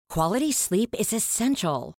Quality sleep is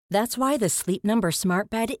essential. That's why the Sleep Number Smart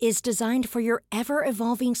Bed is designed for your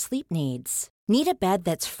ever-evolving sleep needs. Need a bed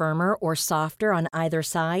that's firmer or softer on either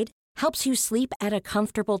side? Helps you sleep at a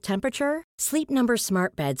comfortable temperature? Sleep Number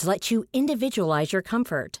Smart Beds let you individualize your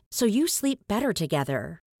comfort, so you sleep better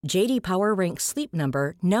together. J.D. Power ranks Sleep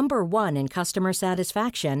Number number 1 in customer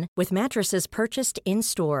satisfaction with mattresses purchased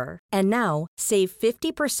in-store. And now, save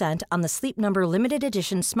 50% on the Sleep Number Limited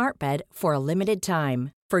Edition Smart Bed for a limited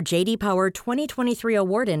time. For J.D. Power 2023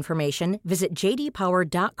 award information, visit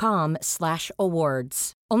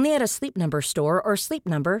jdpower.com/awards. Only at a Sleep Number store or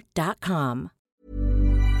sleepnumber.com.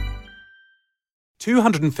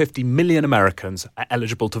 250 million Americans are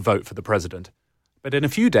eligible to vote for the president. But in a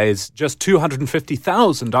few days, just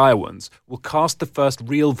 250,000 Iowans will cast the first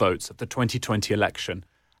real votes of the 2020 election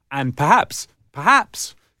and perhaps,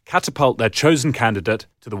 catapult their chosen candidate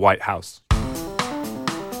to the White House.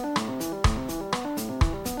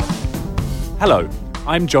 Hello,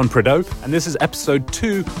 I'm John Prideaux, and this is episode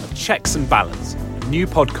 2 of Checks and Balance, a new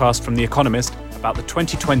podcast from The Economist about the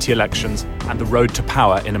 2020 elections and the road to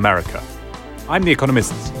power in America. I'm The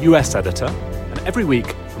Economist's US editor, and every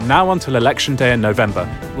week, from now until Election Day in November,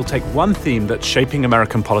 we'll take one theme that's shaping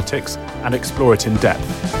American politics and explore it in depth.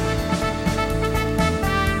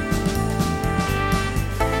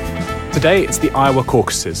 Today, it's the Iowa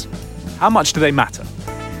caucuses. How much do they matter?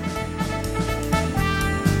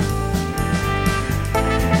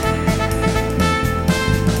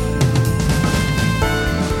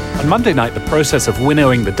 On Monday night, the process of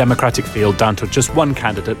winnowing the Democratic field down to just one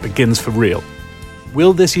candidate begins for real.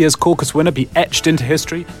 Will this year's caucus winner be etched into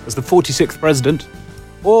history as the 46th president?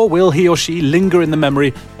 Or will he or she linger in the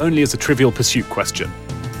memory only as a trivial pursuit question?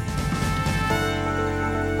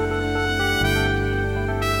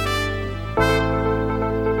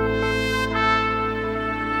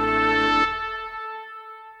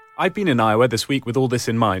 I've been in Iowa this week with all this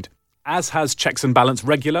in mind, as has Checks and Balance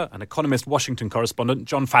regular and Economist Washington correspondent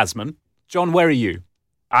Jon Fasman. John, where are you?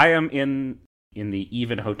 I am in the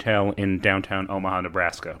Even Hotel in downtown Omaha,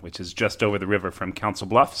 Nebraska, which is just over the river from Council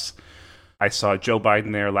Bluffs. I saw Joe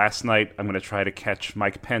Biden there last night. I'm going to try to catch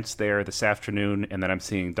Mike Pence there this afternoon, and then I'm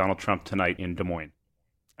seeing Donald Trump tonight in Des Moines.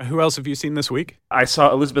 Who else have you seen this week? I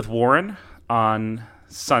saw Elizabeth Warren on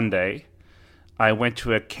Sunday. I went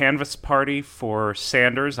to a canvass party for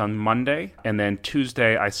Sanders on Monday, and then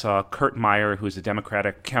Tuesday I saw Kurt Meyer, who's a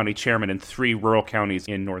Democratic county chairman in 3 rural counties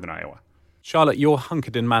in northern Iowa. Charlotte, you're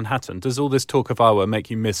hunkered in Manhattan. Does all this talk of Iowa make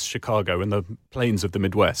you miss Chicago and the plains of the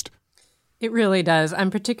Midwest? It really does. I'm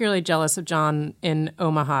particularly jealous of John in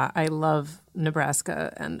Omaha. I love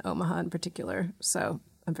Nebraska and Omaha in particular, so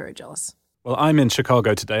I'm very jealous. Well, I'm in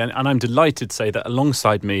Chicago today, and I'm delighted to say that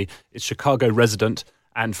alongside me is Chicago resident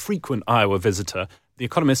and frequent Iowa visitor, The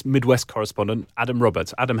Economist Midwest correspondent, Adam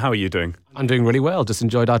Roberts. Adam, how are you doing? I'm doing really well. Just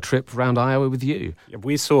enjoyed our trip around Iowa with you. Yeah,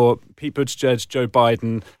 we saw Pete Buttigieg, Joe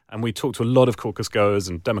Biden, and we talked to a lot of caucus goers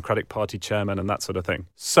and Democratic Party chairmen and that sort of thing.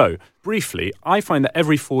 So, briefly, I find that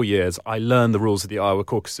every 4 years I learn the rules of the Iowa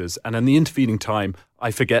caucuses, and in the intervening time,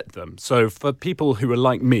 I forget them. So, for people who are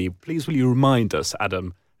like me, please will you remind us,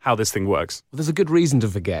 Adam, how this thing works? Well, there's a good reason to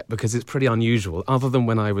forget because it's pretty unusual. Other than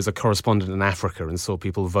when I was a correspondent in Africa and saw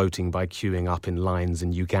people voting by queuing up in lines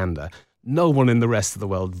in Uganda, no one in the rest of the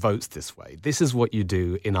world votes this way. This is what you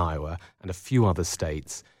do in Iowa and a few other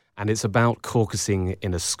states, and it's about caucusing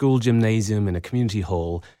in a school gymnasium, in a community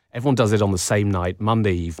hall. Everyone does it on the same night,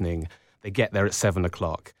 Monday evening. They get there at 7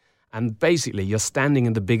 o'clock. And basically, you're standing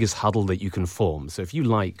in the biggest huddle that you can form. So if you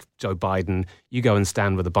like Joe Biden, you go and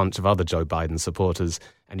stand with a bunch of other Joe Biden supporters,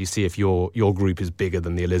 and you see if your group is bigger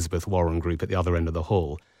than the Elizabeth Warren group at the other end of the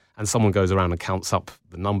hall. And someone goes around and counts up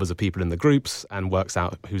the numbers of people in the groups and works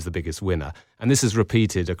out who's the biggest winner. And this is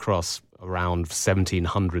repeated across around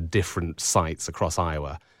 1,700 different sites across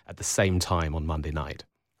Iowa at the same time on Monday night.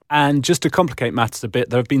 And just to complicate matters a bit,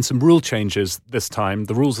 there have been some rule changes this time.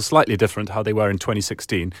 The rules are slightly different to how they were in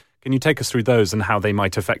 2016. Can you take us through those and how they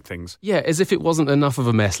might affect things? Yeah, as if it wasn't enough of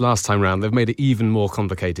a mess last time round, they've made it even more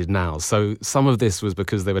complicated now. So some of this was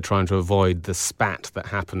because they were trying to avoid the spat that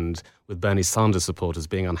happened with Bernie Sanders supporters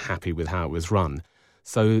being unhappy with how it was run.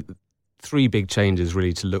 So 3 big changes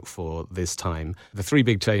really to look for this time. The 3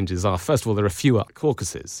 big changes are, first of all, there are fewer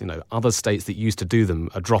caucuses. Other states that used to do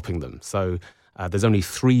them are dropping them. So there's only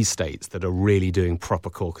 3 states that are really doing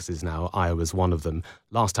proper caucuses now. Iowa's one of them.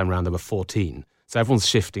 Last time round, there were 14. So everyone's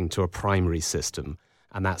shifting to a primary system,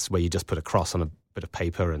 and that's where you just put a cross on a bit of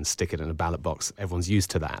paper and stick it in a ballot box. Everyone's used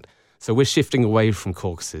to that. So we're shifting away from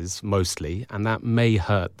caucuses mostly, and that may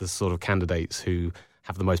hurt the sort of candidates who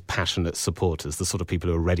have the most passionate supporters, the sort of people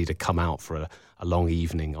who are ready to come out for a long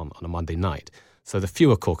evening on a Monday night. So the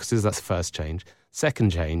fewer caucuses, that's the first change.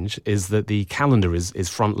 Second change is that the calendar is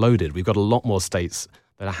front-loaded. We've got a lot more states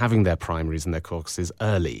that are having their primaries and their caucuses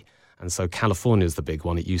early. And so California is the big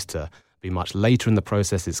one. It used to be much later in the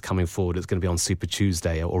process. It's coming forward. It's going to be on Super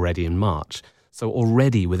Tuesday already in March. So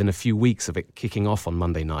already within a few weeks of it kicking off on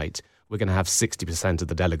Monday night, we're going to have 60% of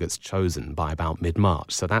the delegates chosen by about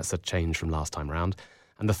mid-March. So that's a change from last time round.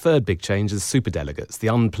 And the third big change is superdelegates, the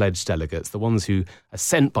unpledged delegates, the ones who are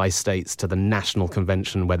sent by states to the national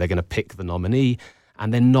convention where they're going to pick the nominee,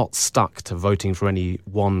 and they're not stuck to voting for any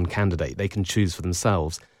one candidate. They can choose for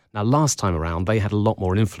themselves. Now, last time around, they had a lot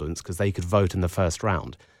more influence because they could vote in the first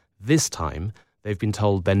round. This time, they've been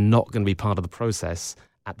told they're not going to be part of the process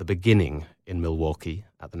at the beginning in Milwaukee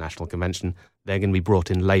at the national convention. They're going to be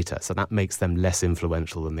brought in later, so that makes them less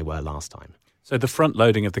influential than they were last time. So the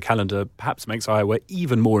front-loading of the calendar perhaps makes Iowa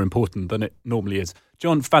even more important than it normally is.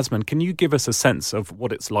 John Fasman, can you give us a sense of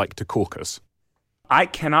what it's like to caucus? I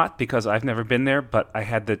cannot because I've never been there, but I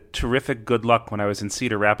had the terrific good luck when I was in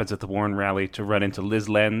Cedar Rapids at the Warren rally to run into Liz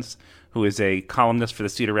Lenz, who is a columnist for the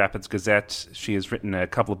Cedar Rapids Gazette. She has written a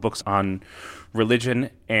couple of books on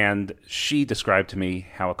religion, and she described to me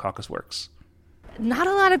how a caucus works. Not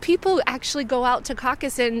a lot of people actually go out to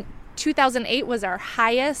caucus, and 2008 was our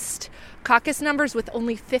highest caucus numbers with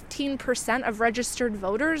only 15% of registered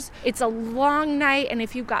voters. It's a long night, and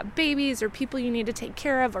if you've got babies or people you need to take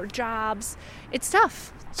care of or jobs, it's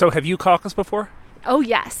tough. So have you caucused before? Oh,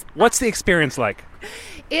 yes. What's the experience like?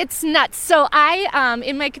 It's nuts. So I,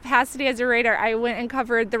 in my capacity as a writer, I went and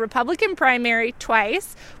covered the Republican primary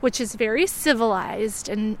twice, which is very civilized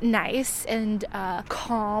and nice and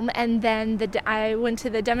calm. And then I went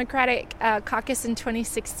to the Democratic caucus in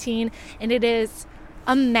 2016, and it is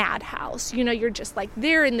a madhouse. You know, you're just like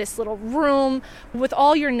there in this little room with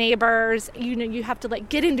all your neighbors. You know, you have to like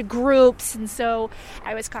get into groups. And so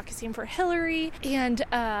I was caucusing for Hillary, and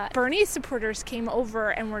Bernie supporters came over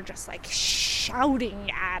and were just like shouting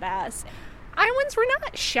at us. Iowans were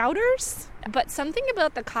not shouters, but something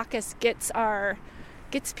about the caucus gets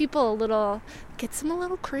people gets them a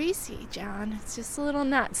little crazy, John. It's just a little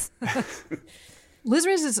nuts. Liz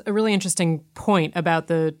raises a really interesting point about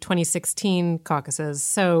the 2016 caucuses.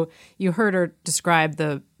 So you heard her describe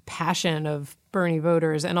the passion of Bernie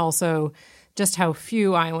voters and also just how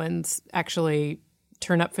few Iowans actually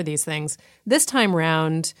turn up for these things. This time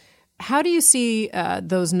round, how do you see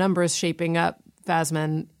those numbers shaping up,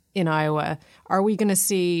 Fasman, in Iowa? Are we going to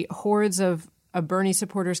see hordes of Bernie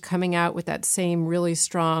supporters coming out with that same really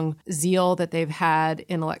strong zeal that they've had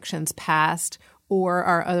in elections past, or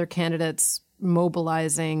are other candidates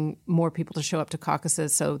mobilizing more people to show up to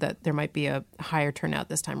caucuses so that there might be a higher turnout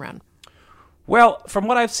this time around? Well, from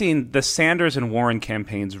what I've seen, the Sanders and Warren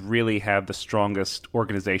campaigns really have the strongest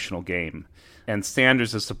organizational game. And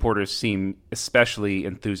Sanders' supporters seem especially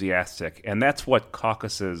enthusiastic. And that's what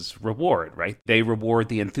caucuses reward, right? They reward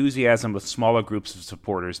the enthusiasm of smaller groups of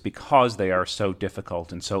supporters because they are so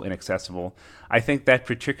difficult and so inaccessible. I think that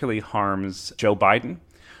particularly harms Joe Biden,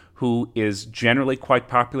 who is generally quite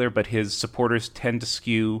popular, but his supporters tend to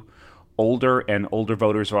skew older, and older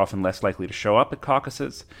voters are often less likely to show up at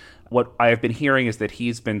caucuses. What I have been hearing is that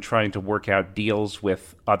he's been trying to work out deals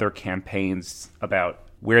with other campaigns about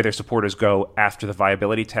where their supporters go after the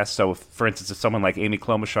viability test. So, for instance, if someone like Amy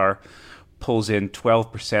Klobuchar pulls in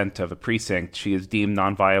 12% of a precinct, she is deemed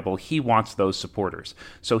non-viable. He wants those supporters.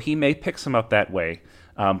 So he may pick some up that way.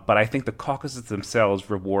 But I think the caucuses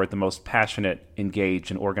themselves reward the most passionate,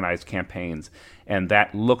 engaged, and organized campaigns. And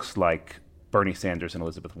that looks like Bernie Sanders and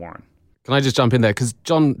Elizabeth Warren. Can I just jump in there? Because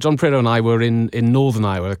John Prideaux and I were in northern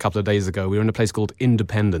Iowa a couple of days ago. We were in a place called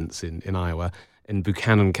Independence in Iowa, in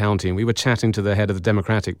Buchanan County. And we were chatting to the head of the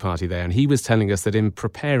Democratic Party there. And he was telling us that in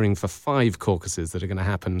preparing for 5 caucuses that are going to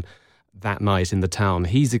happen that night in the town,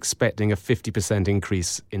 he's expecting a 50%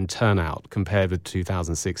 increase in turnout compared with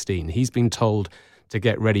 2016. He's been told to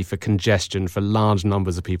get ready for congestion, for large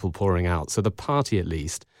numbers of people pouring out. So the party, at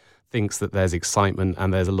least, thinks that there's excitement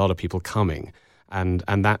and there's a lot of people coming. And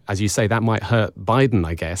that, as you say, that might hurt Biden,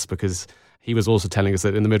 I guess, because he was also telling us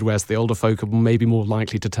that in the Midwest, the older folk are maybe more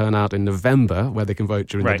likely to turn out in November, where they can vote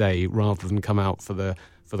during the day, rather than come out for the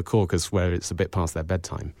caucus, where it's a bit past their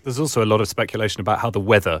bedtime. There's also a lot of speculation about how the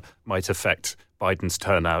weather might affect Biden's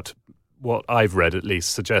turnout. What I've read, at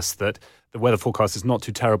least, suggests that the weather forecast is not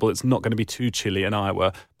too terrible. It's not going to be too chilly in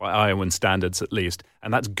Iowa, by Iowan standards at least.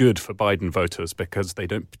 And that's good for Biden voters because they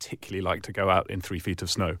don't particularly like to go out in 3 feet of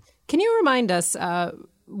snow. Can you remind us,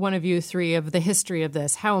 one of you three, of the history of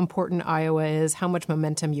this, how important Iowa is, how much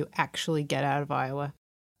momentum you actually get out of Iowa?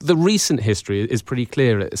 The recent history is pretty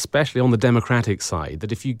clear, especially on the Democratic side,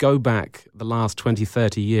 that if you go back the last 20,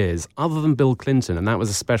 30 years, other than Bill Clinton, and that was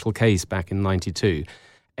a special case back in 92,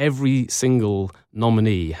 every single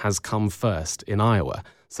nominee has come first in Iowa.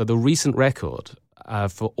 So the recent record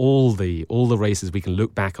for all the races we can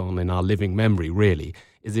look back on in our living memory, really,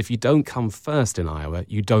 is if you don't come first in Iowa,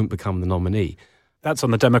 you don't become the nominee. That's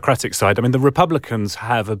on the Democratic side. I mean, the Republicans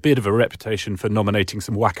have a bit of a reputation for nominating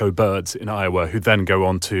some wacko birds in Iowa who then go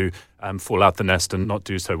on to fall out the nest and not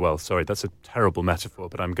do so well. Sorry, that's a terrible metaphor,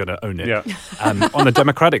 but I'm going to own it. Yeah. On the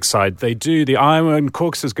Democratic side, the Iowa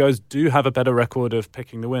caucuses do have a better record of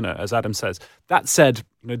picking the winner, as Adam says. That said,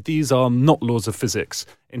 these are not laws of physics.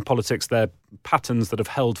 In politics, they're patterns that have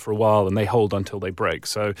held for a while and they hold until they break.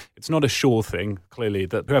 So it's not a sure thing, clearly,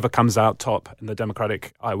 that whoever comes out top in the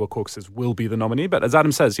Democratic Iowa caucuses will be the nominee. But as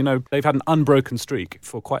Adam says, they've had an unbroken streak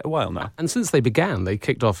for quite a while now. And since they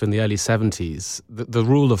kicked off in the early 70s, the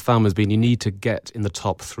rule of thumb has been you need to get in the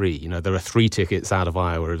top three. There are 3 tickets out of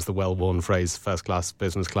Iowa, is the well-worn phrase, first class,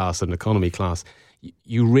 business class and economy class.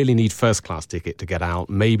 You really need first-class ticket to get out.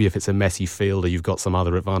 Maybe if it's a messy field or you've got some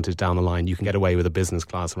other advantage down the line, you can get away with a business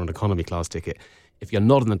class or an economy class ticket. If you're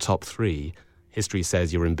not in the top 3, history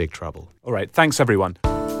says you're in big trouble. All right, thanks everyone.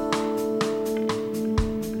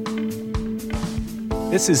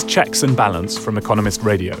 This is Checks and Balance from Economist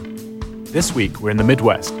Radio. This week we're in the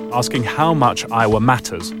Midwest, asking how much Iowa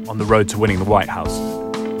matters on the road to winning the White House.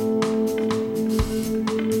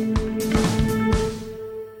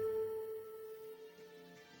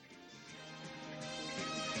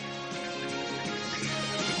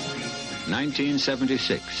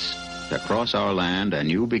 (1976). Across our land, a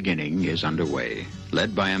new beginning is underway,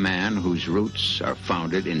 led by a man whose roots are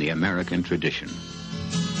founded in the American tradition.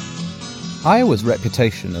 Iowa's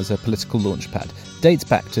reputation as a political launchpad dates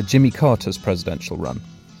back to Jimmy Carter's presidential run.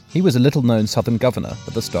 He was a little-known Southern governor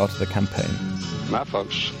at the start of the campaign. My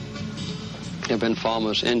folks have been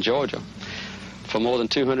farmers in Georgia for more than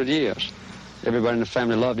 200 years. Everybody in the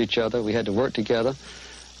family loved each other. We had to work together.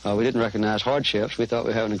 We didn't recognize hardships. We thought we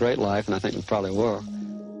were having a great life, and I think we probably were.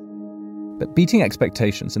 But beating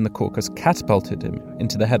expectations in the caucus catapulted him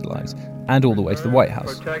into the headlines and all the way to the White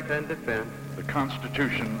House. Protect and defend the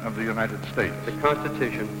Constitution of the United States. The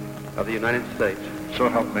Constitution of the United States. So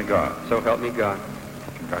help me God. So help me God.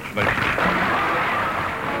 Congratulations.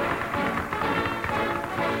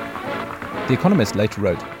 The Economist later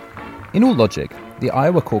wrote, "In all logic, the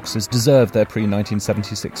Iowa caucuses deserve their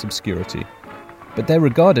pre-1976 obscurity. But they're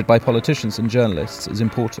regarded by politicians and journalists as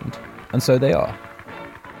important, and so they are."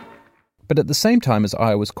 But at the same time as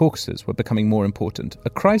Iowa's caucuses were becoming more important, a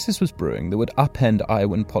crisis was brewing that would upend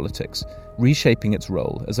Iowan politics, reshaping its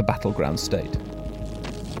role as a battleground state.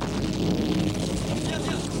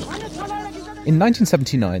 In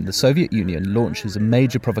 1979, the Soviet Union launches a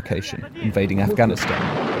major provocation, invading Afghanistan.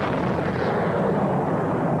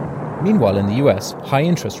 Meanwhile, in the US, high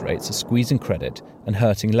interest rates are squeezing credit and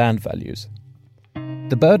hurting land values.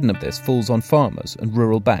 The burden of this falls on farmers and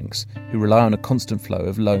rural banks, who rely on a constant flow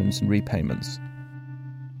of loans and repayments.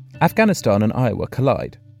 Afghanistan and Iowa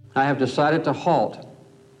collide. I have decided to halt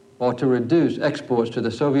or to reduce exports to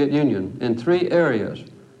the Soviet Union in 3 areas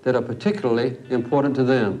that are particularly important to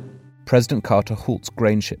them. President Carter halts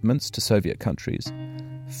grain shipments to Soviet countries.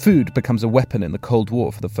 Food becomes a weapon in the Cold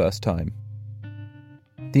War for the first time.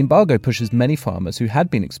 The embargo pushes many farmers who had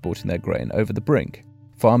been exporting their grain over the brink.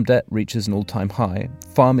 Farm debt reaches an all-time high,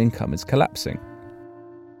 farm income is collapsing.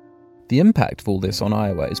 The impact of all this on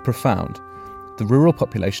Iowa is profound. The rural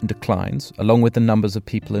population declines, along with the numbers of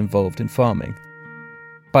people involved in farming.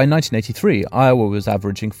 By 1983, Iowa was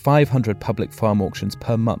averaging 500 public farm auctions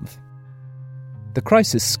per month. The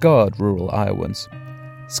crisis scarred rural Iowans.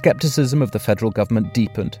 Skepticism of the federal government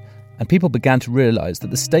deepened, and people began to realize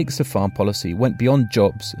that the stakes of farm policy went beyond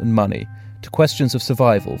jobs and money to questions of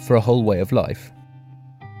survival for a whole way of life.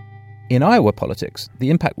 In Iowa politics, the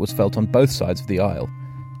impact was felt on both sides of the aisle.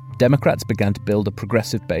 Democrats began to build a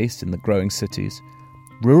progressive base in the growing cities.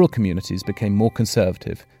 Rural communities became more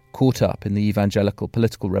conservative, caught up in the evangelical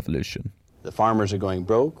political revolution. The farmers are going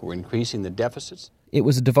broke, we're increasing the deficits. It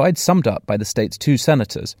was a divide summed up by the state's 2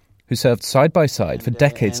 senators, who served side by side for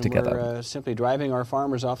decades together. We're simply driving our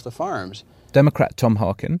farmers off the farms. Democrat Tom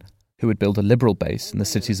Harkin, who would build a liberal base in the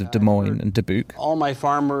cities of Des Moines and Dubuque. All my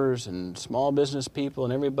farmers and small business people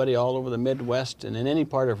and everybody all over the Midwest and in any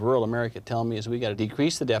part of rural America tell me is we got to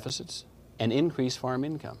decrease the deficits and increase farm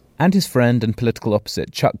income. And his friend and political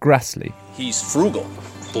opposite, Chuck Grassley. He's frugal,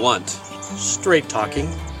 blunt, straight-talking.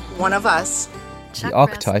 One of us. the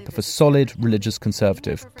archetype of a solid religious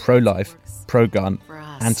conservative, pro-life, pro-gun,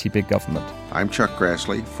 anti-big government. I'm Chuck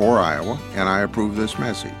Grassley for Iowa, and I approve this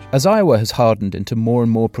message. As Iowa has hardened into more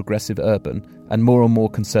and more progressive urban and more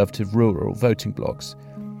conservative rural voting blocs,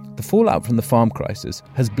 the fallout from the farm crisis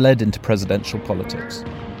has bled into presidential politics.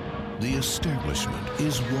 The establishment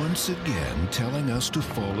is once again telling us to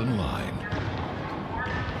fall in line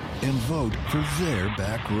and vote for their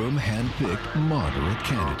backroom hand-picked moderate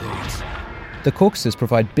candidates. The caucuses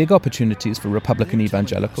provide big opportunities for Republican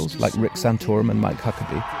evangelicals like Rick Santorum and Mike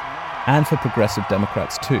Huckabee, and for progressive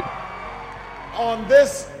Democrats too. On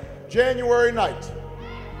this January night,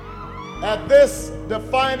 at this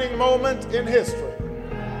defining moment in history,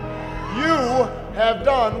 you have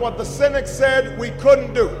done what the cynics said we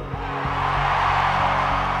couldn't do.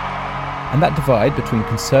 And that divide between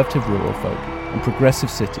conservative rural folk and progressive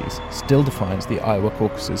cities still defines the Iowa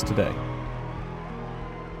caucuses today.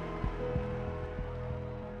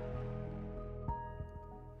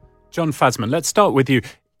 John Fasman, let's start with you.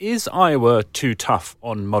 Is Iowa too tough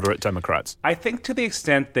on moderate Democrats? I think to the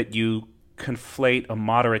extent that you conflate a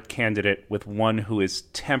moderate candidate with one who is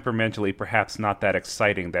temperamentally perhaps not that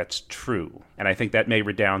exciting, that's true. And I think that may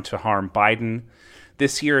redound to harm Biden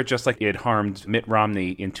this year, just like it harmed Mitt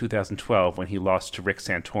Romney in 2012 when he lost to Rick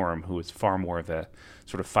Santorum, who is far more of a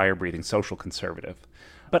sort of fire-breathing social conservative.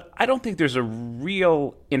 But I don't think there's a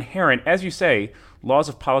real inherent, as you say, laws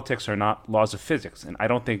of politics are not laws of physics. And I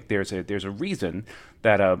don't think there's a reason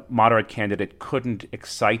that a moderate candidate couldn't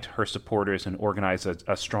excite her supporters and organize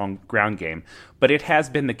a strong ground game. But it has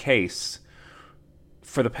been the case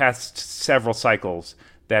for the past several cycles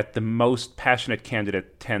that the most passionate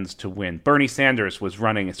candidate tends to win. Bernie Sanders was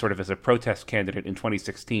running sort of as a protest candidate in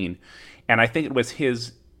 2016, and I think it was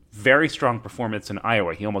his very strong performance in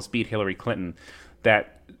Iowa, he almost beat Hillary Clinton,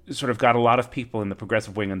 that sort of got a lot of people in the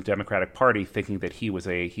progressive wing of the Democratic Party thinking that he was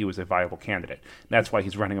a viable candidate. And that's why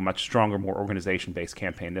he's running a much stronger, more organization-based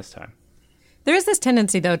campaign this time. There is this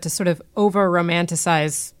tendency, though, to sort of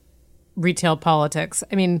over-romanticize retail politics.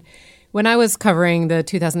 I mean, when I was covering the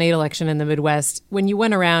 2008 election in the Midwest, when you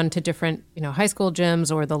went around to different, high school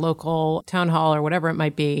gyms or the local town hall or whatever it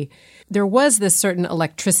might be, there was this certain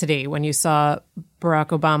electricity when you saw Barack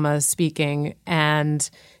Obama speaking, and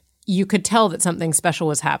you could tell that something special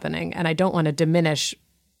was happening. And I don't want to diminish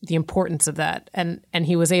the importance of that. And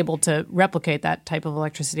he was able to replicate that type of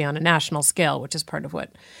electricity on a national scale, which is part of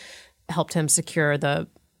what helped him secure the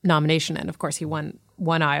nomination. And of course, he won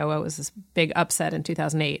Iowa. It was this big upset in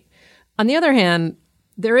 2008. On the other hand,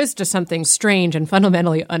 there is just something strange and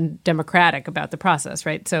fundamentally undemocratic about the process,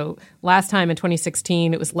 right? So last time in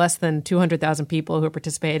 2016, it was less than 200,000 people who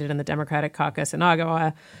participated in the Democratic caucus in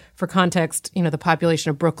Iowa. For context, the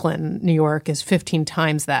population of Brooklyn, New York, is 15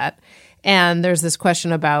 times that. And there's this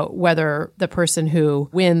question about whether the person who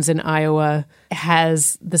wins in Iowa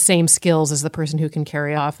has the same skills as the person who can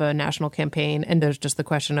carry off a national campaign. And there's just the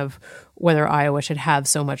question of whether Iowa should have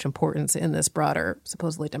so much importance in this broader,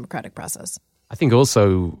 supposedly democratic process. I think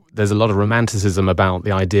also there's a lot of romanticism about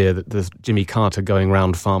the idea that there's Jimmy Carter going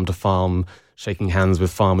around farm to farm, shaking hands with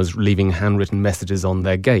farmers, leaving handwritten messages on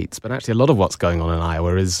their gates. But actually a lot of what's going on in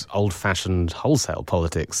Iowa is old-fashioned wholesale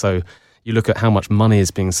politics. So you look at how much money is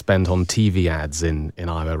being spent on TV ads in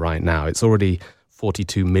Iowa right now. It's already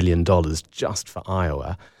 $42 million just for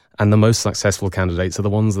Iowa. And the most successful candidates are the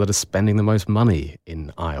ones that are spending the most money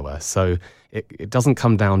in Iowa. So it doesn't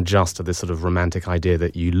come down just to this sort of romantic idea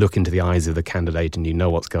that you look into the eyes of the candidate and you know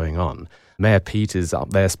what's going on. Mayor Pete is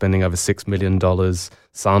up there spending over $6 million.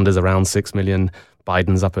 Sanders around $6 million.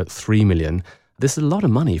 Biden's up at $3 million. This is a lot of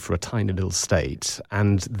money for a tiny little state.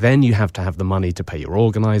 And then you have to have the money to pay your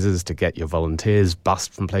organizers, to get your volunteers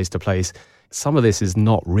bussed from place to place. Some of this is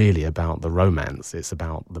not really about the romance. It's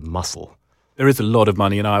about the muscle. There is a lot of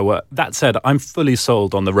money in Iowa. That said, I'm fully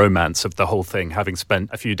sold on the romance of the whole thing, having spent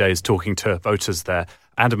a few days talking to voters there.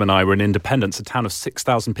 Adam and I were in Independence, a town of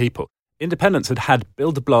 6,000 people. Independence had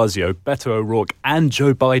Bill de Blasio, Beto O'Rourke, and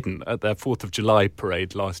Joe Biden at their 4th of July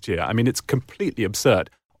parade last year. I mean, it's completely absurd.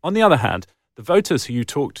 On the other hand, the voters who you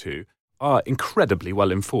talk to are incredibly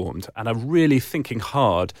well informed and are really thinking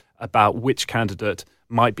hard about which candidate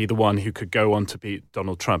might be the one who could go on to beat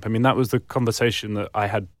Donald Trump. I mean, that was the conversation that I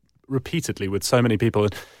had repeatedly with so many people.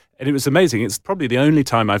 And it was amazing. It's probably the only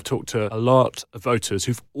time I've talked to a lot of voters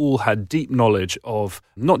who've all had deep knowledge of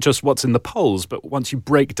not just what's in the polls, but once you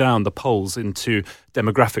break down the polls into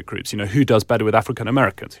demographic groups, who does better with African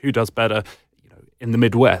Americans, who does better, in the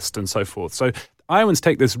Midwest and so forth. So Iowans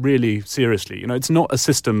take this really seriously. It's not a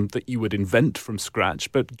system that you would invent from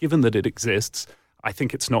scratch, but given that it exists, I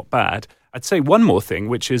think it's not bad. I'd say one more thing,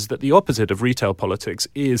 which is that the opposite of retail politics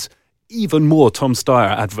is even more Tom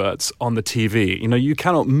Steyer adverts on the TV. You know, you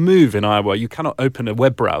cannot move in Iowa. You cannot open a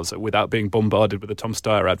web browser without being bombarded with a Tom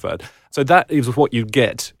Steyer advert. So that is what you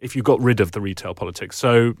get if you got rid of the retail politics.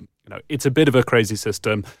 So, you know, it's a bit of a crazy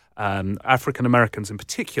system. African Americans in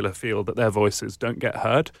particular feel that their voices don't get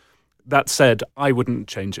heard. That said, I wouldn't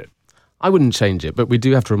change it. I wouldn't change it, but we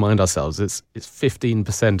do have to remind ourselves it's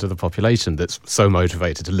 15% of the population that's so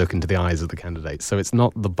motivated to look into the eyes of the candidates. So it's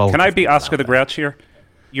not the bulk. Can I be Oscar the Grouch here?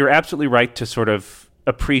 You're absolutely right to sort of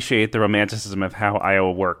appreciate the romanticism of how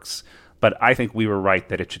Iowa works, but I think we were right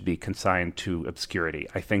that it should be consigned to obscurity.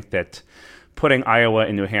 I think that putting Iowa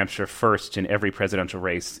and New Hampshire first in every presidential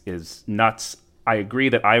race is nuts. I agree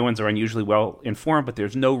that Iowans are unusually well informed, but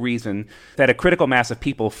there's no reason that a critical mass of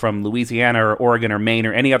people from Louisiana or Oregon or Maine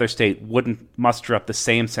or any other state wouldn't muster up the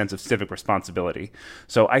same sense of civic responsibility.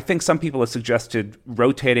 So I think some people have suggested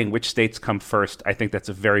rotating which states come first. I think that's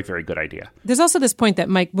a very, very good idea. There's also this point that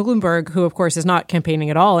Mike Bloomberg, who of course is not campaigning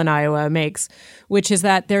at all in Iowa, makes, which is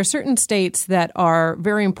that there are certain states that are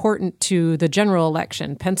very important to the general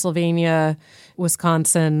election, Pennsylvania,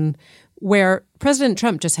 Wisconsin, where President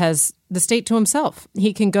Trump just has the state to himself.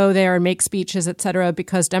 He can go there and make speeches, et cetera,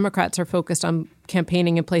 because Democrats are focused on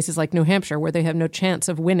campaigning in places like New Hampshire, where they have no chance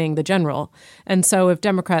of winning the general. And so if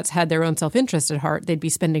Democrats had their own self-interest at heart, they'd be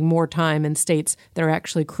spending more time in states that are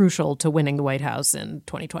actually crucial to winning the White House in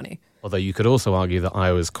 2020. Although you could also argue that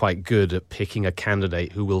Iowa's quite good at picking a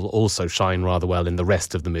candidate who will also shine rather well in the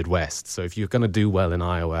rest of the Midwest. So if you're going to do well in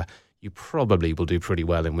Iowa, you probably will do pretty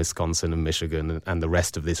well in Wisconsin and Michigan and the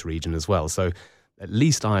rest of this region as well. So at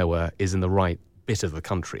least Iowa is in the right bit of the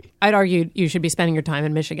country. I'd argue you should be spending your time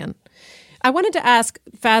in Michigan. I wanted to ask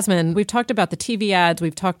Fasman, we've talked about the TV ads,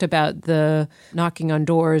 we've talked about the knocking on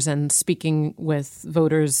doors and speaking with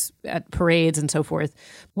voters at parades and so forth.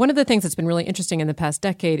 One of the things that's been really interesting in the past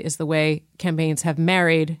decade is the way campaigns have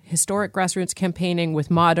married historic grassroots campaigning with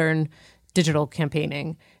modern digital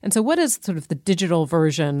campaigning. And so what is sort of the digital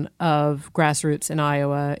version of grassroots in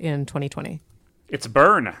Iowa in 2020? It's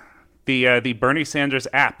Burn, the Bernie Sanders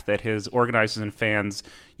app that his organizers and fans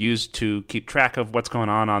use to keep track of what's going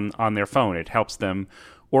on their phone. It helps them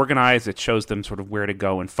organize. It shows them sort of where to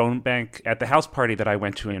go and phone bank. At the house party that I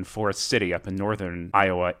went to in Forest City up in northern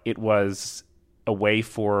Iowa, it was a way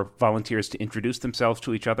for volunteers to introduce themselves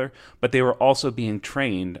to each other, but they were also being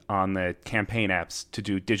trained on the campaign apps to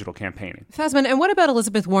do digital campaigning. Fasman, and what about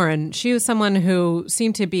Elizabeth Warren? She was someone who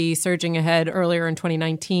seemed to be surging ahead earlier in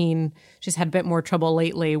 2019. She's had a bit more trouble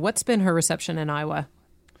lately. What's been her reception in Iowa?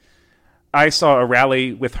 I saw a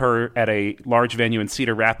rally with her at a large venue in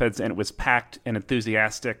Cedar Rapids, and it was packed and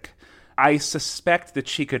enthusiastic. I suspect that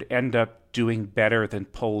she could end up doing better than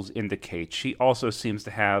polls indicate. She also seems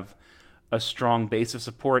to have a strong base of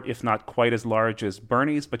support, if not quite as large as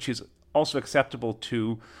Bernie's, but she's also acceptable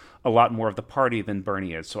to a lot more of the party than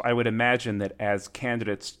Bernie is. So I would imagine that as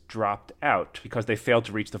candidates dropped out because they failed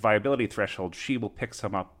to reach the viability threshold, she will pick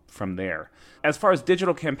some up from there. As far as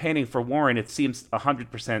digital campaigning for Warren, it seems 100%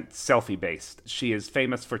 selfie-based. She is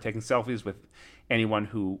famous for taking selfies with anyone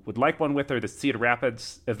who would like one with her. The Cedar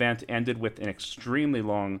Rapids event ended with an extremely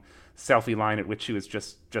long selfie line at which she was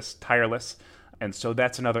just tireless. And so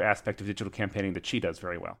that's another aspect of digital campaigning that she does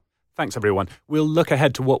very well. Thanks, everyone. We'll look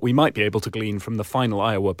ahead to what we might be able to glean from the final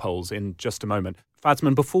Iowa polls in just a moment.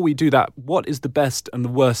 Fasman, before we do that, what is the best and the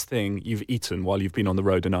worst thing you've eaten while you've been on the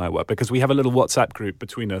road in Iowa? Because we have a little WhatsApp group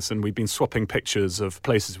between us and we've been swapping pictures of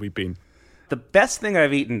places we've been. The best thing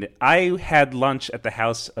I've eaten, I had lunch at the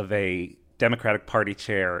house of a Democratic Party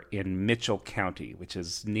chair in Mitchell County, which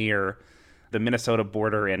is near the Minnesota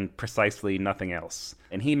border and precisely nothing else.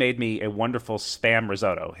 And he made me a wonderful Spam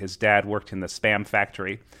risotto. His dad worked in the Spam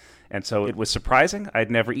factory. And so it was surprising.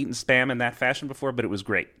 I'd never eaten Spam in that fashion before, but it was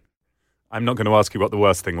great. I'm not going to ask you what the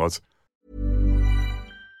worst thing was.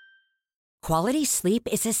 Quality sleep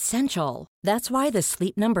is essential. That's why the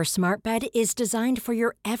Sleep Number Smart Bed is designed for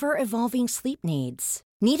your ever-evolving sleep needs.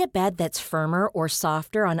 Need a bed that's firmer or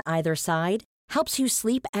softer on either side? Helps you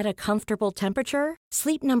sleep at a comfortable temperature?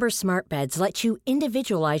 Sleep Number Smart Beds let you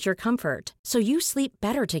individualize your comfort, so you sleep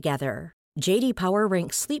better together. J.D. Power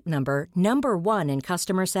ranks Sleep Number number 1 in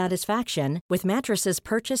customer satisfaction with mattresses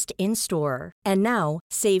purchased in-store. And now,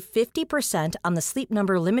 save 50% on the Sleep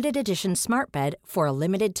Number Limited Edition Smart Bed for a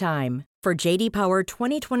limited time. For J.D. Power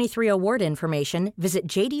 2023 award information, visit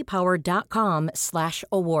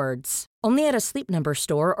jdpower.com/awards. Only at a Sleep Number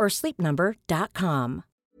store or sleepnumber.com.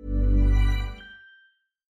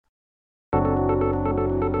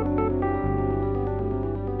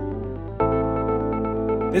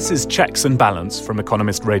 This is Checks and Balance from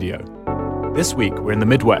Economist Radio. This week, we're in the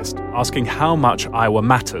Midwest, asking how much Iowa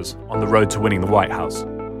matters on the road to winning the White House.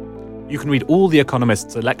 You can read all The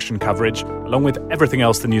Economist's election coverage, along with everything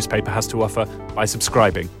else the newspaper has to offer, by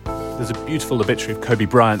subscribing. There's a beautiful obituary of Kobe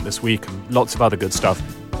Bryant this week and lots of other good stuff.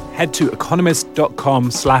 Head to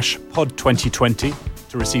economist.com/pod2020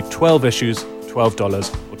 to receive 12 issues,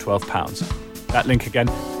 $12 or £12. That link again,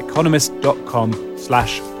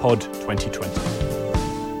 economist.com/pod2020.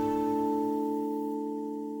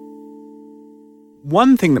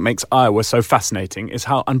 One thing that makes Iowa so fascinating is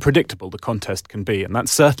how unpredictable the contest can be, and that's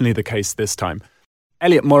certainly the case this time.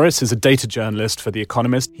 Elliot Morris is a data journalist for The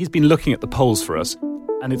Economist. He's been looking at the polls for us,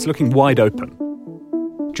 and it's looking wide open.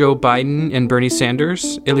 Joe Biden and Bernie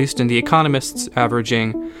Sanders, at least in The Economist's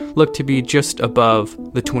averaging, look to be just above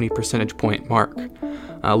the 20 percentage point mark.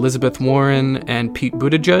 Elizabeth Warren and Pete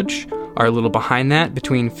Buttigieg are a little behind that,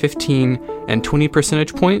 between 15 and 20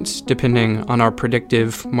 percentage points, depending on our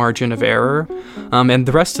predictive margin of error. And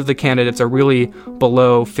the rest of the candidates are really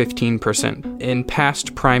below 15%. In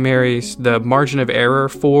past primaries, the margin of error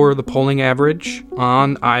for the polling average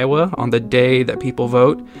on Iowa on the day that people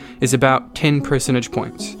vote is about 10 percentage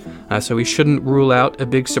points. So we shouldn't rule out a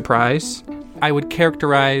big surprise. I would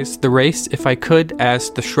characterize the race, if I could,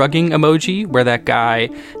 as the shrugging emoji, where that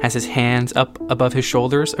guy has his hands up above his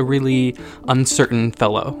shoulders, a really uncertain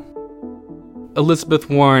fellow.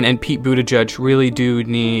 Elizabeth Warren and Pete Buttigieg really do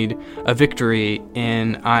need a victory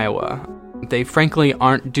in Iowa. They frankly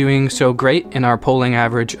aren't doing so great in our polling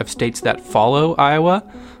average of states that follow Iowa,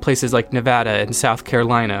 places like Nevada and South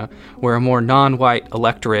Carolina, where a more non-white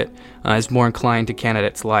electorate is more inclined to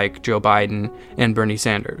candidates like Joe Biden and Bernie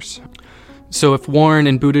Sanders. So if Warren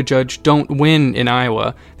and Buttigieg don't win in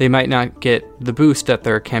Iowa, they might not get the boost that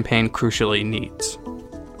their campaign crucially needs.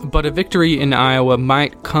 But a victory in Iowa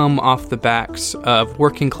might come off the backs of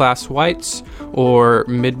working-class whites or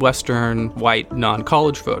Midwestern white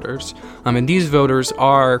non-college voters. And these voters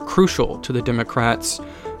are crucial to the Democrats'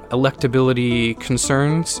 electability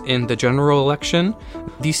concerns in the general election.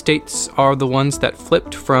 These states are the ones that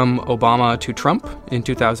flipped from Obama to Trump in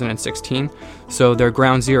 2016, so they're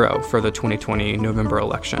ground zero for the 2020 November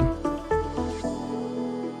election.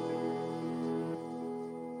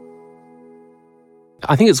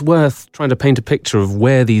 I think it's worth trying to paint a picture of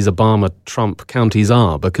where these Obama-Trump counties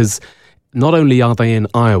are, because not only are they in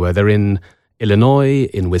Iowa, they're in Illinois,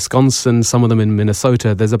 in Wisconsin, some of them in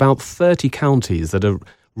Minnesota. There's about 30 counties that are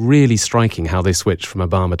really striking how they switched from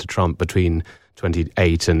Obama to Trump between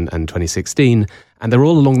 2008 and 2016, and they're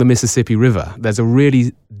all along the Mississippi River. There's a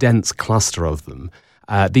really dense cluster of them.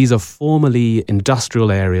 These are formerly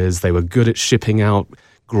industrial areas. They were good at shipping out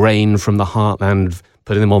grain from the heartland,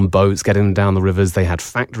 putting them on boats, getting them down the rivers. They had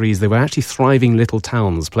factories. They were actually thriving little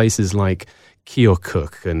towns, places like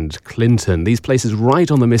Keokuk and Clinton, these places right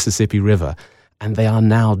on the Mississippi River, and they are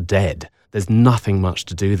now dead. There's nothing much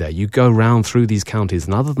to do there. You go round through these counties,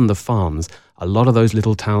 and other than the farms, a lot of those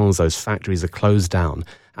little towns, those factories are closed down.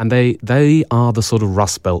 And they are the sort of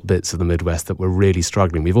Rust Belt bits of the Midwest that were really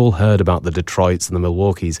struggling. We've all heard about the Detroits and the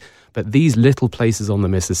Milwaukees, but these little places on the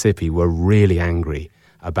Mississippi were really angry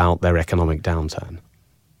about their economic downturn.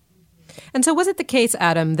 And so was it the case,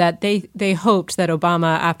 Adam, that they hoped that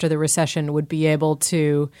Obama, after the recession, would be able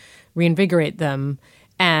to reinvigorate them,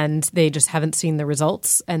 and they just haven't seen the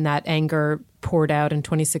results, and that anger poured out in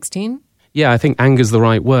 2016? Yeah, I think anger's the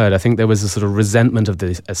right word. I think there was a sort of resentment of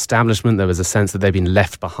the establishment. There was a sense that they'd been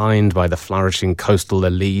left behind by the flourishing coastal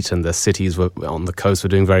elite, and the cities on the coast were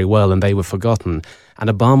doing very well, and they were forgotten. And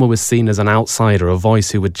Obama was seen as an outsider, a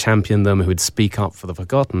voice who would champion them, who would speak up for the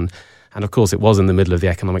forgotten. And of course, it was in the middle of the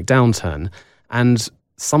economic downturn. And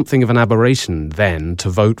something of an aberration then to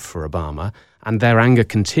vote for Obama. And their anger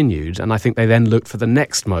continued. And I think they then looked for the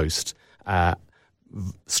next most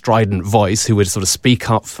strident voice who would sort of speak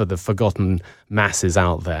up for the forgotten masses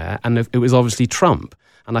out there. And it was obviously Trump.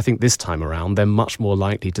 And I think this time around, they're much more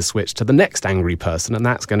likely to switch to the next angry person, and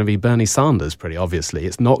that's going to be Bernie Sanders, pretty obviously.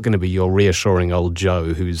 It's not going to be your reassuring old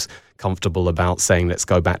Joe who's comfortable about saying, let's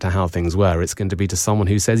go back to how things were. It's going to be to someone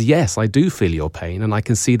who says, yes, I do feel your pain, and I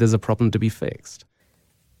can see there's a problem to be fixed.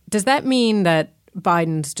 Does that mean that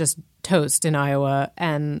Biden's just toast in Iowa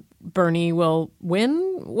and Bernie will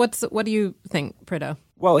win? What do you think, Prideaux?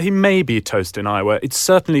 Well, he may be toast in Iowa. It's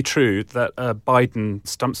certainly true that a Biden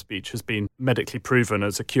stump speech has been medically proven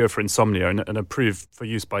as a cure for insomnia and approved for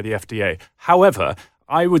use by the FDA. However,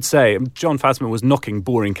 I would say, John Fasman was knocking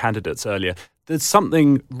boring candidates earlier, there's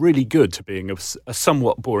something really good to being a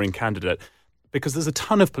somewhat boring candidate, because there's a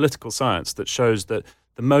ton of political science that shows that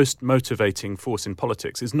the most motivating force in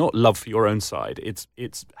politics is not love for your own side, it's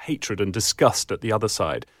hatred and disgust at the other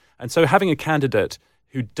side. And so having a candidate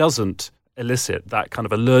who doesn't elicit that kind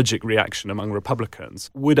of allergic reaction among Republicans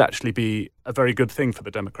would actually be a very good thing for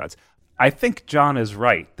the Democrats. I think John is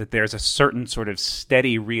right that there's a certain sort of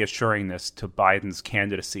steady reassuringness to Biden's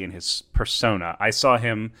candidacy and his persona. I saw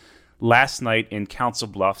him last night in Council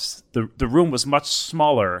Bluffs. The room was much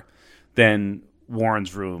smaller than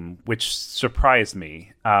Warren's room, which surprised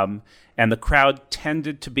me. And the crowd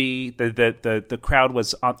tended to be, the crowd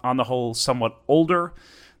was on the whole somewhat older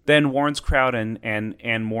than Warren's crowd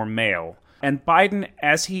and more male. And Biden,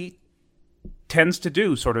 as he tends to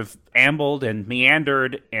do, sort of ambled and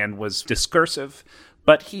meandered and was discursive,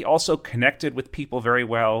 but he also connected with people very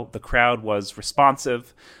well. The crowd was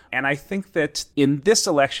responsive. And I think that in this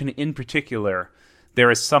election in particular, there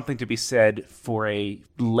is something to be said for a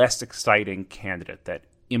less exciting candidate. That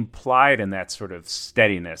implied in that sort of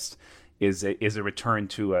steadiness is a return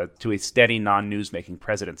to a steady non-newsmaking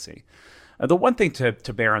presidency. The one thing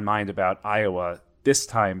to bear in mind about Iowa this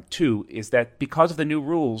time, too, is that because of the new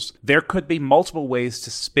rules, there could be multiple ways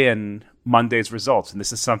to spin Monday's results. And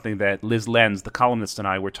this is something that Liz Lenz, the columnist, and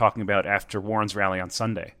I were talking about after Warren's rally on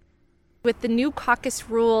Sunday. With the new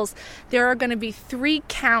caucus rules, there are going to be 3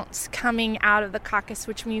 counts coming out of the caucus,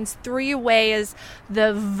 which means 3 ways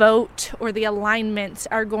the vote or the alignments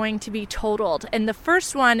are going to be totaled. And the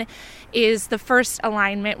first one is the first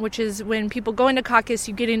alignment, which is when people go into caucus,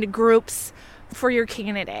 you get into groups for your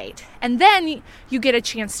candidate. And then you get a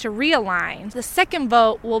chance to realign. The second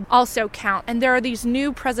vote will also count. And there are these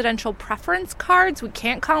new presidential preference cards. We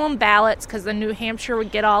can't call them ballots because the New Hampshire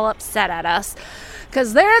would get all upset at us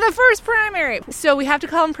because they're the first primary. So we have to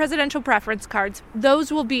call them presidential preference cards.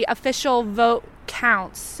 Those will be official vote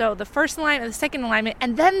counts. So the first alignment, the second alignment,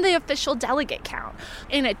 and then the official delegate count.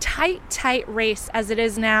 In a tight race as it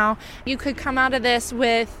is now, you could come out of this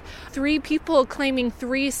with 3 people claiming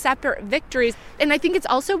 3 separate victories. And I think it's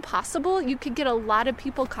also possible you could get a lot of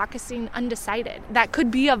people caucusing undecided. That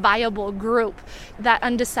could be a viable group. That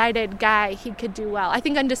undecided guy, he could do well. I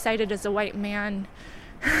think undecided is a white man.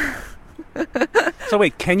 So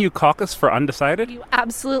wait, can you caucus for undecided? You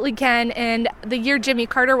absolutely can. And the year Jimmy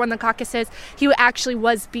Carter won the caucuses, he actually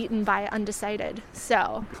was beaten by undecided.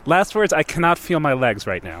 So. Last words, I cannot feel my legs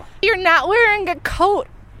right now. You're not wearing a coat.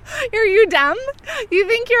 Are you dumb? You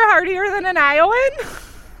think you're hardier than an Iowan?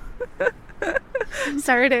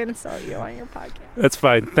 Sorry to insult you on your podcast. That's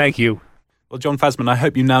fine. Thank you. Well, John Fasman, I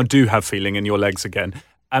hope you now do have feeling in your legs again.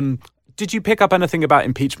 Did you pick up anything about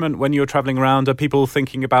impeachment when you were traveling around? Are people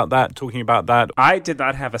thinking about that, talking about that? I did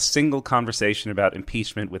not have a single conversation about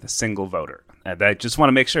impeachment with a single voter. And I just want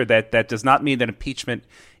to make sure that that does not mean that impeachment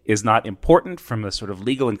is not important from a sort of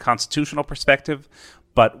legal and constitutional perspective,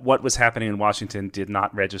 but what was happening in Washington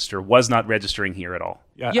was not registering here at all.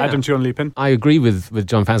 Yeah. Adam, do you want to leap in? I agree with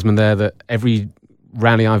John Fasman there that every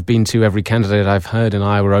rally I've been to, every candidate I've heard in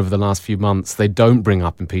Iowa over the last few months, they don't bring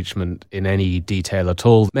up impeachment in any detail at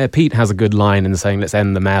all. Mayor Pete has a good line in saying, let's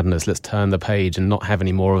end the madness, let's turn the page and not have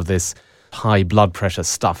any more of this high blood pressure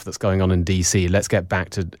stuff that's going on in DC. Let's get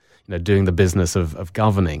back to doing the business of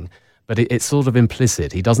governing. But it's sort of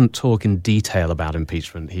implicit. He doesn't talk in detail about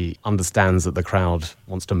impeachment. He understands that the crowd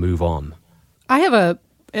wants to move on. I have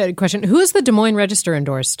a question. Who is the Des Moines Register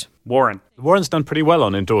endorsed? Warren. Warren's done pretty well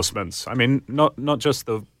on endorsements. I mean, not just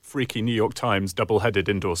the freaky New York Times double-headed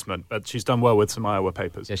endorsement, but she's done well with some Iowa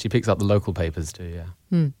papers. Yeah, she picks up the local papers too,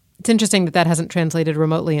 yeah. It's interesting that hasn't translated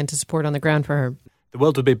remotely into support on the ground for her. The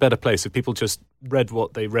world would be a better place if people just read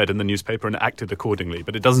what they read in the newspaper and acted accordingly,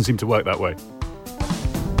 but it doesn't seem to work that way.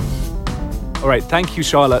 All right, thank you,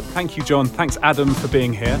 Charlotte. Thank you, John. Thanks, Adam, for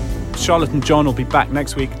being here. Charlotte and John will be back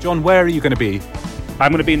next week. John, where are you going to be?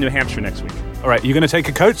 I'm going to be in New Hampshire next week. All right, are you going to take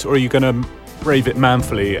a coat or are you going to brave it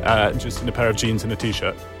manfully just in a pair of jeans and a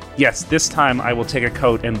T-shirt? Yes, this time I will take a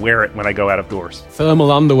coat and wear it when I go out of doors.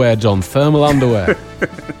 Thermal underwear, John. Thermal underwear.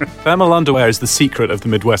 Thermal underwear is the secret of the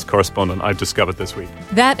Midwest correspondent I've discovered this week.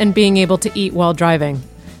 That and being able to eat while driving.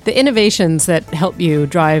 The innovations that help you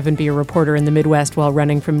drive and be a reporter in the Midwest while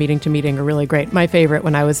running from meeting to meeting are really great. My favorite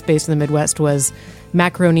when I was based in the Midwest was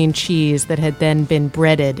macaroni and cheese that had then been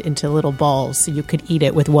breaded into little balls so you could eat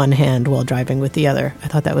it with one hand while driving with the other. I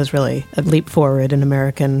thought that was really a leap forward in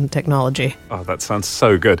American technology. Oh, that sounds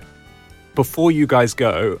so good. Before you guys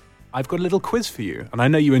go, I've got a little quiz for you, and I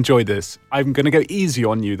know you enjoyed this. I'm going to go easy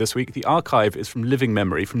on you this week. The archive is from Living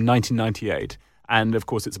Memory from 1998. And, of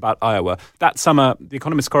course, it's about Iowa. That summer, The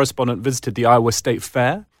Economist correspondent visited the Iowa State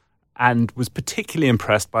Fair and was particularly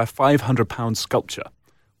impressed by a 500-pound sculpture.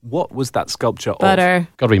 What was that sculpture butter.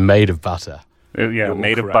 of? Got to be made of butter. Yeah, You're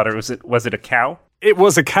made correct. of butter. Was it a cow? It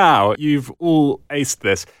was a cow. You've all aced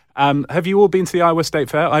this. Have you all been to the Iowa State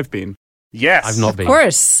Fair? I've been. Yes. I've not been. Of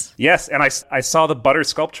course. Yes, and I saw the butter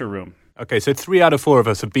sculpture room. Okay, so 3 out of 4 of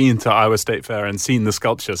us have been to Iowa State Fair and seen the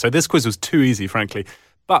sculpture. So this quiz was too easy, frankly.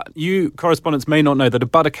 But you correspondents may not know that a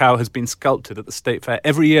butter cow has been sculpted at the State Fair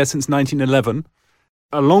every year since 1911.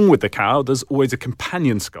 Along with the cow, there's always a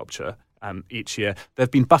companion sculpture each year. There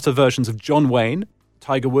have been butter versions of John Wayne,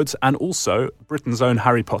 Tiger Woods, and also Britain's own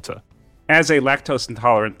Harry Potter. As a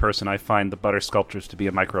lactose-intolerant person, I find the butter sculptures to be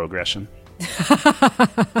a microaggression.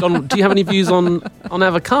 John, do you have any views on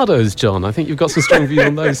avocados, John? I think you've got some strong views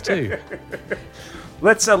on those too.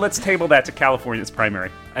 Let's table that to California's primary.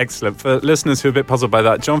 Excellent. For listeners who are a bit puzzled by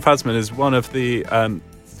that, John Fasman is one of the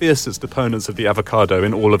fiercest opponents of the avocado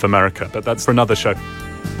in all of America, but that's for another show.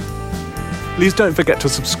 Please don't forget to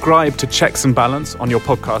subscribe to Checks and Balance on your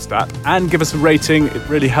podcast app and give us a rating. It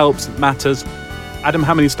really helps. It matters. Adam,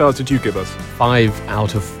 how many stars did you give us? 5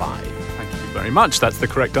 out of 5. Thank you very much. That's the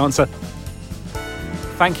correct answer.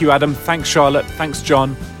 Thank you, Adam. Thanks, Charlotte. Thanks,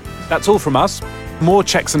 John. That's all from us. More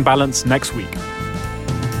Checks and Balance next week.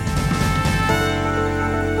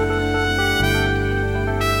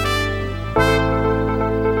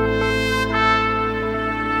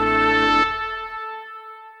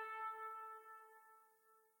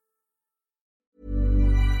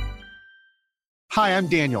 Hi, I'm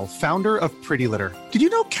Daniel, founder of Pretty Litter. Did you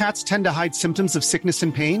know cats tend to hide symptoms of sickness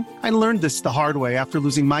and pain? I learned this the hard way after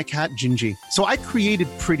losing my cat, Gingy. So I created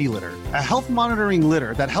Pretty Litter, a health monitoring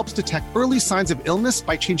litter that helps detect early signs of illness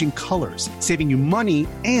by changing colors, saving you money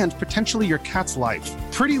and potentially your cat's life.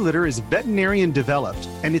 Pretty Litter is veterinarian developed,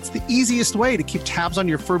 and it's the easiest way to keep tabs on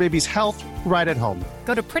your fur baby's health right at home.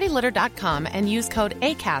 Go to prettylitter.com and use code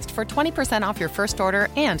ACAST for 20% off your first order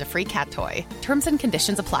and a free cat toy. Terms and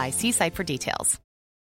conditions apply. See site for details.